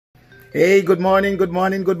Hey, good morning, good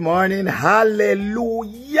morning, good morning.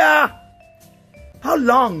 Hallelujah. How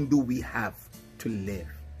long do we have to live?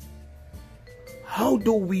 How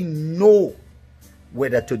do we know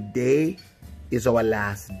whether today is our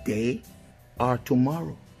last day or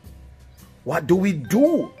tomorrow? What do we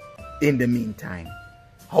do in the meantime?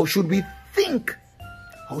 How should we think?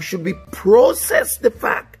 How should we process the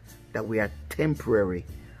fact that we are temporary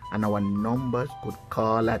and our numbers could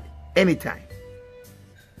call at any time?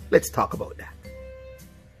 Let's talk about that.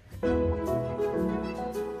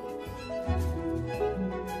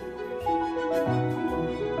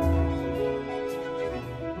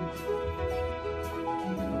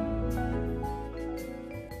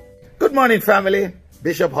 Good morning, family.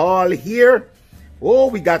 Bishop Hall here. Oh,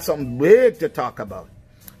 we got something big to talk about.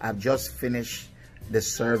 I've just finished the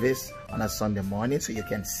service on a Sunday morning, so you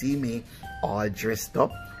can see me all dressed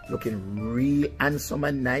up, looking real handsome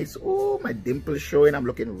and nice. Oh, my dimples showing. I'm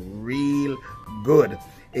looking real good.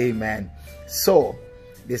 Amen. So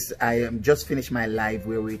I am just finished my live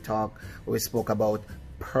where we spoke about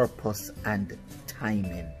purpose and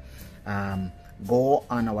timing. Go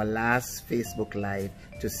on our last Facebook live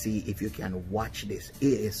to see if you can watch this.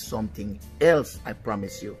 It is something else, I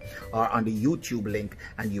promise you. Or on the YouTube link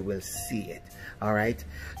and you will see it. All right.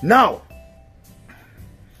 Now,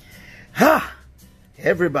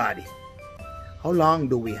 everybody, how long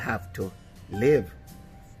do we have to live?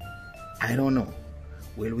 I don't know.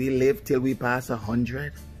 Will we live till we pass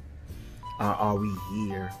 100? Or are we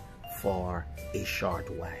here for a short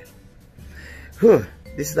while?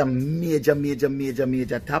 This is a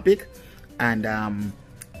major topic. And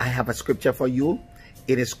I have a scripture for you.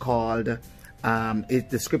 It is called,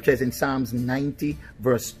 the scripture is in Psalms 90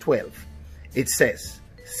 verse 12. It says,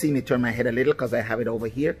 see me turn my head a little because I have it over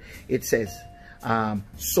here. It says,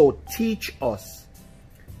 so teach us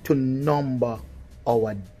to number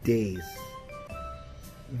our days,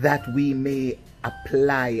 that we may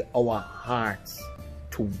apply our hearts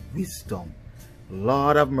to wisdom.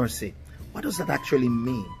 Lord of mercy, what does that actually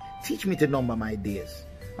mean? Teach me to number my days.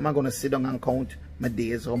 Am I going to sit down and count my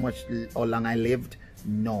days, how long I lived?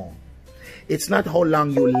 No. It's not how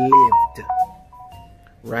long you lived,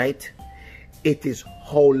 right? It is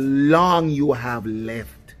how long you have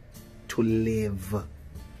left to live.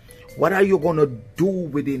 What are you going to do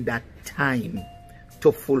within that time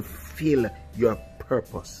to fulfill your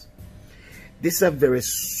purpose? This is a very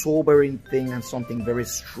sobering thing and something very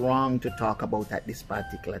strong to talk about at this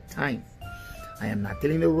particular time. I am not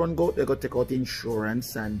telling you to run go, they go take out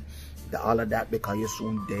insurance and all of that because you're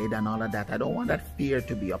soon dead and all of that. I don't want that fear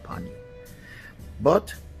to be upon you.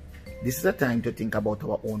 But this is a time to think about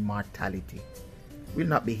our own mortality. We'll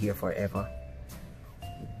not be here forever.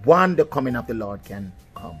 One, the coming of the Lord can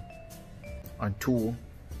come. And two,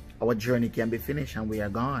 our journey can be finished and we are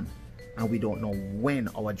gone. And we don't know when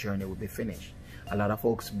our journey will be finished. A lot of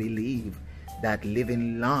folks believe that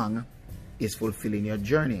living long is fulfilling your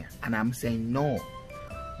journey. And I'm saying no.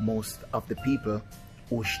 Most of the people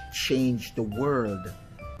who changed the world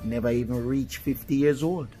never even reached 50 years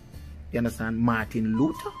old. You understand? Martin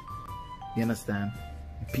Luther. You understand?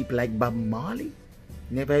 People like Bob Marley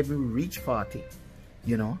never even reached 40.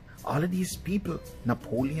 You know? All of these people,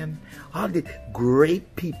 Napoleon, all the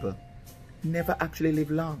great people never actually lived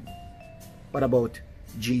long. What about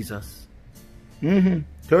Jesus?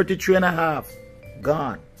 33 and a half.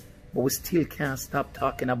 Gone. But we still can't stop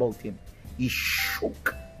talking about him. He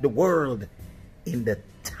shook the world in the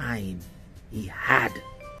time he had.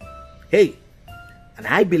 Hey, and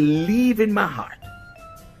I believe in my heart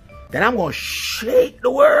that I'm going to shake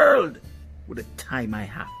the world with the time I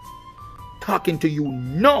have. Talking to you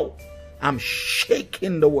now, I'm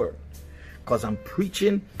shaking the world because I'm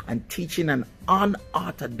preaching and teaching an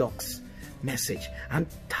unorthodox message. I'm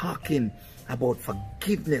talking about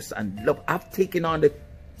forgiveness and love. I've taken on the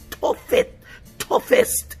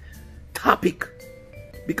toughest topic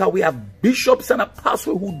because we have bishops and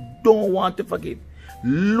apostles who don't want to forgive,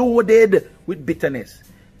 loaded with bitterness,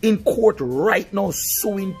 in court right now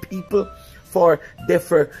suing people for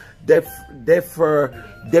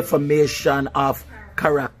defamation of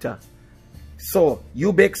character. So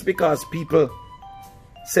you vex because people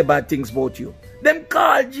say bad things about you. Them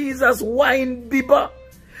call Jesus wine bibber.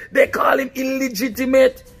 They call him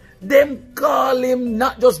illegitimate. Them call him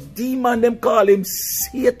not just demon, them call him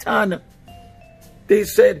Satan. They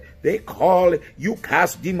said they call you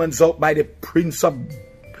cast demons out by the prince of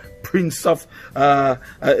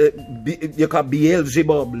you call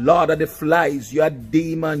Beelzebub, Lord of the Flies. You are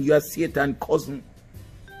demon, you are Satan cousin.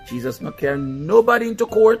 Jesus not care nobody into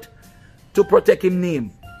court to protect his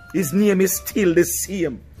name. His name is still the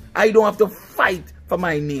same. I don't have to fight for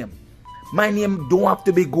my name. My name don't have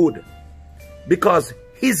to be good. Because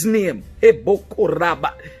his name,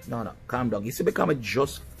 Ebokoraba. No, calm down. You see, because I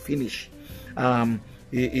just finished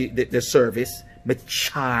the service, me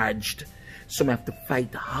charged. So I have to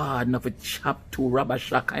fight hard enough to chop 2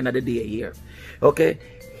 Rabasha kind of the day here. Okay?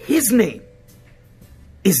 His name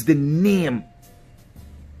is the name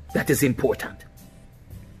that is important.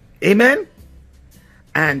 Amen?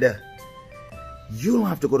 And you don't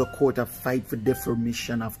have to go to court and fight for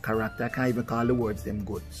defamation of character. I can't even call the words them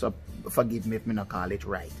good. So forgive me if I not call it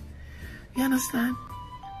right. You understand?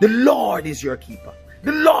 The Lord is your keeper.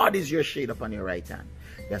 The Lord is your shade upon your right hand.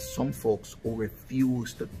 There are some folks who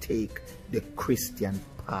refuse to take the Christian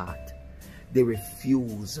path. They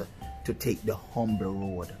refuse to take the humble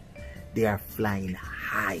road. They are flying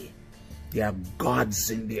high. They are gods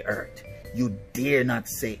in the earth. You dare not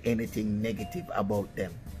say anything negative about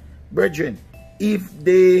them. Brethren, if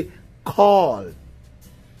they call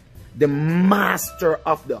the master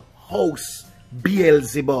of the house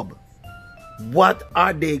Beelzebub, what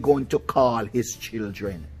are they going to call his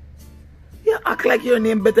children? You act like your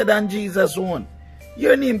name better than Jesus' own.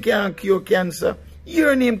 Your name can't cure cancer.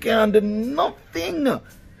 Your name can't do nothing.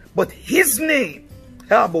 But his name,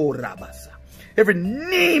 every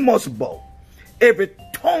knee must bow. Every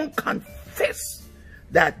tongue confess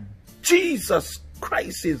that Jesus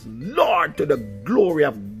Christ is Lord to the glory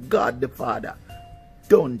of God the Father.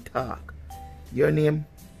 Don't talk. Your name?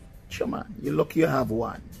 Come on, you lucky you have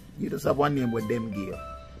one. You just have one name with them give.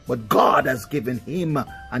 But God has given him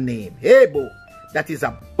a name, Hebo, that is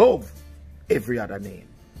above every other name.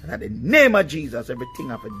 And at the name of Jesus,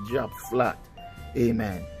 everything of a job flat.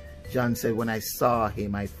 Amen. John said, when I saw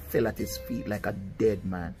him, I fell at his feet like a dead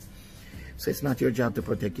man. So it's not your job to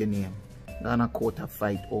protect your name. Not a court a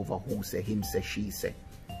fight over who say, him say, she say.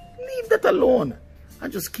 Leave that alone.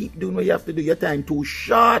 And just keep doing what you have to do. Your time too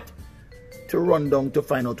short to run down to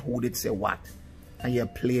find out who did say what. And you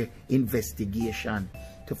play investigation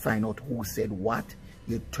to find out who said what.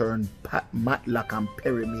 You turn Matlock and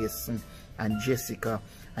Perry Mason and Jessica,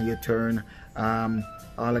 and you turn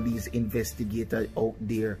all of these investigators out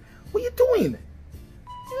there. What are you doing?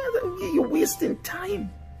 You're wasting time.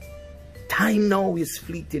 Time now is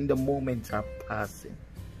fleeting. The moments are passing.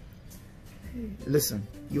 Listen,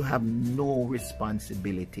 you have no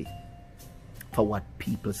responsibility for what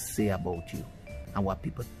people say about you and what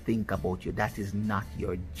people think about you. That is not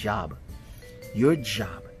your job. Your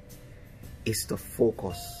job is to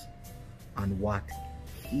focus on what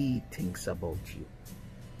he thinks about you.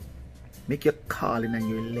 Make your calling and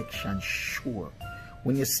your election sure.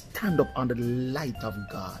 When you stand up under the light of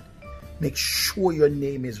God, make sure your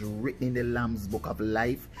name is written in the Lamb's Book of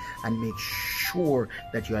Life, and make sure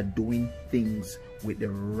that you are doing things with the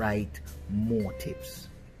right motives.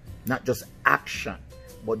 Not just action,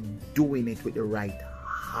 but doing it with the right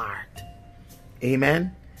heart.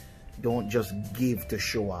 Amen? Don't just give to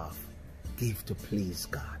show off. Give to please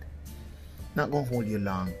God. Not going to hold you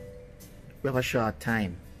long. We have a short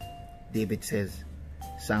time. David says,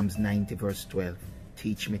 Psalms 90 verse 12,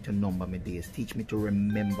 teach me to number my days. Teach me to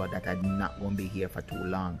remember that I'm not going to be here for too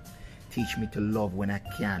long. Teach me to love when I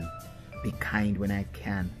can. Be kind when I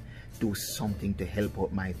can. Do something to help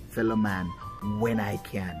out my fellow man when I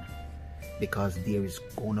can. Because there is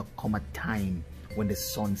going to come a time when the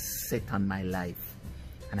sun sets on my life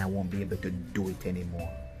and I won't be able to do it anymore.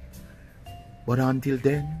 But until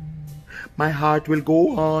then, my heart will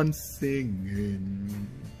go on singing.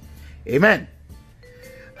 Amen.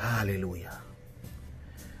 Hallelujah.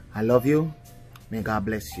 I love you. May God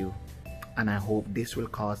bless you. And I hope this will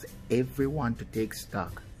cause everyone to take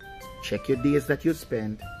stock. Check your days that you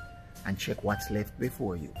spent and check what's left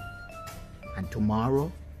before you. And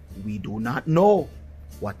tomorrow, we do not know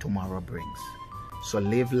what tomorrow brings. So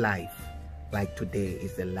live life like today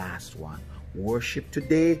is the last one. Worship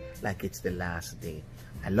today like it's the last day.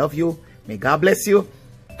 I love you. May God bless you.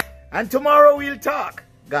 And tomorrow we'll talk.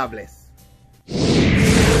 God bless.